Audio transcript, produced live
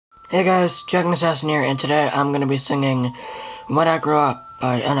Hey guys, Dragon Assassin here, and today I'm gonna be singing When I Grow Up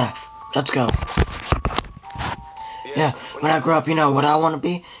by NF. Let's go. Yeah, when I grow up, you know what I wanna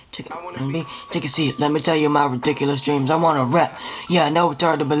be? Take a seat, let me tell you my ridiculous dreams. I wanna rap. Yeah, I know it's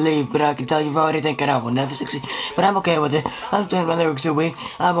hard to believe, but I can tell you're already thinking I will never succeed. But I'm okay with it. I'm doing my lyrics are weak.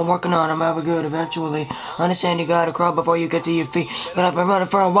 I've been working on them, I'll be good eventually. Understand you gotta crawl before you get to your feet. But I've been running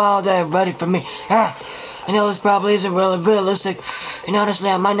for a while, they're ready for me. I know this probably isn't really realistic, and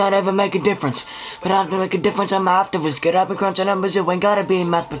honestly I might not ever make a difference. But I have to make a difference, I'm afterwards. Get up and crunch the numbers, you ain't gotta be a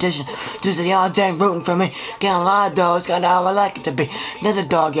mathematician. Just the odds ain't rooting for me. Can't lie though, it's kinda how I like it to be. Another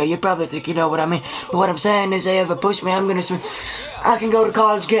dog, yeah, you probably think you know what I mean. But what I'm saying is they ever push me, I'm gonna swing. I can go to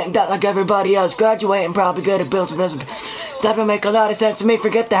college getting that like everybody else. Graduate and probably get a built resume. That would make a lot of sense to me,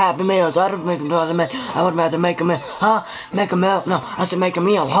 forget the Happy Meals. I don't make a lot of men, I would rather make a meal. Huh? Make a meal? No, I said make a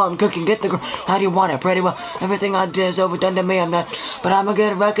meal. Home cooking, get the girl. How do you want it? Pretty well. Everything I did is overdone to me, I'm not. But I'ma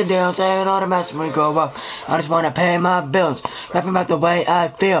get a record deal, saying all the mess when we grow up. I just wanna pay my bills, rapping about the way I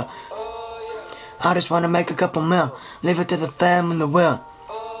feel. I just wanna make a couple mil, leave it to the fam and the will.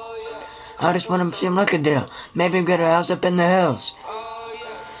 I just wanna see a record deal, maybe get a house up in the hills.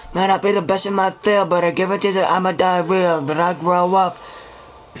 Might not be the best in my field, but I guarantee that I'ma die real. When I grow up,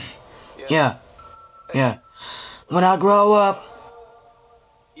 yeah. When I grow up,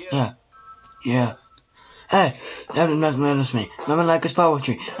 yeah. Hey, that's me. Remember like it's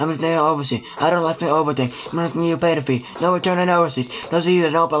poetry. I'm just oversee. I don't like to overthink. I'm not you pay the fee. No return and no receipt. Those of you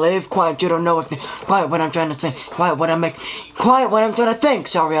that don't believe, quiet, you don't know what. Quiet what I'm trying to say. Quiet what I make. Quiet what I'm trying to think.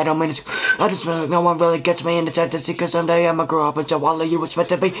 Sorry, I don't mean to. I just feel like no one really gets me in the sentence because someday I'ma grow up and so all of you expect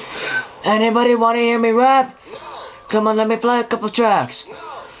to be. Anybody wanna hear me rap? Come on, let me play a couple tracks.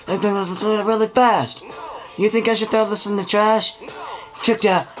 I'm doing it really fast. You think I should throw this in the trash? Tricked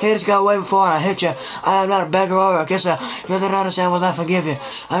ya, haters got away before I hit ya. I am not a beggar or a kisser. You don't understand what I forgive you.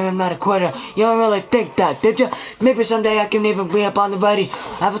 I am not a quitter. You don't really think that, did ya? Maybe someday I can even be up on the ready.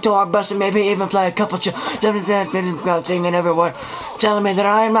 Have a tour bus and maybe even play a couple singing every word. Telling me that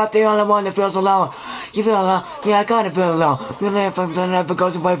I am not the only one that feels alone. You feel alone? Yeah, I kinda feel alone. You never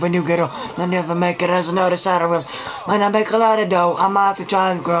goes away when you get old. I never make it as a notice out of it. When I make a lot of dough, I'm out to try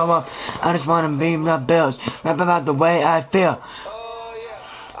and grow up. I just wanna be my bills. Rap about the way I feel.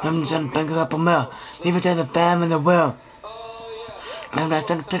 I'm just gonna pick up a mil, leave it to the fam and the will. I'm not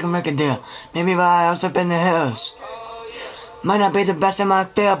gonna pick a record deal, maybe buy a house up in the hills. Might not be the best in my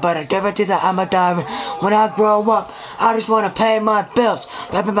field, but I guarantee that I'ma die. When I grow up, I just wanna pay my bills,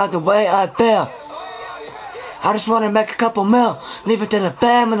 rapping about the way I feel. I just wanna make a couple mil, leave it to the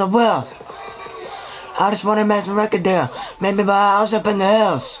fam and the will. I just wanna make a record deal, maybe buy a house up in the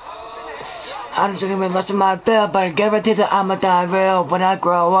hills. I'm just gonna be less of my bill, but I guarantee that I'ma die real when I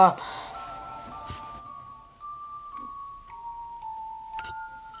grow up.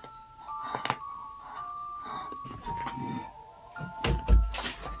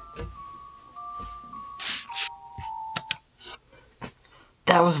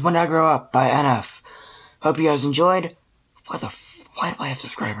 That was When I Grow Up by NF. Hope you guys enjoyed. Why do I have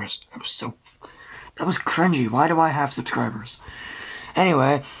subscribers? That was cringy. Why do I have subscribers?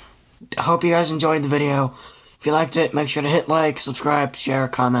 Anyway, I hope you guys enjoyed the video. If you liked it, make sure to hit like, subscribe, share,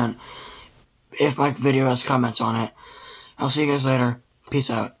 comment. If my video has comments on it. I'll see you guys later. Peace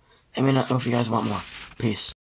out. Let me know if you guys want more. Peace.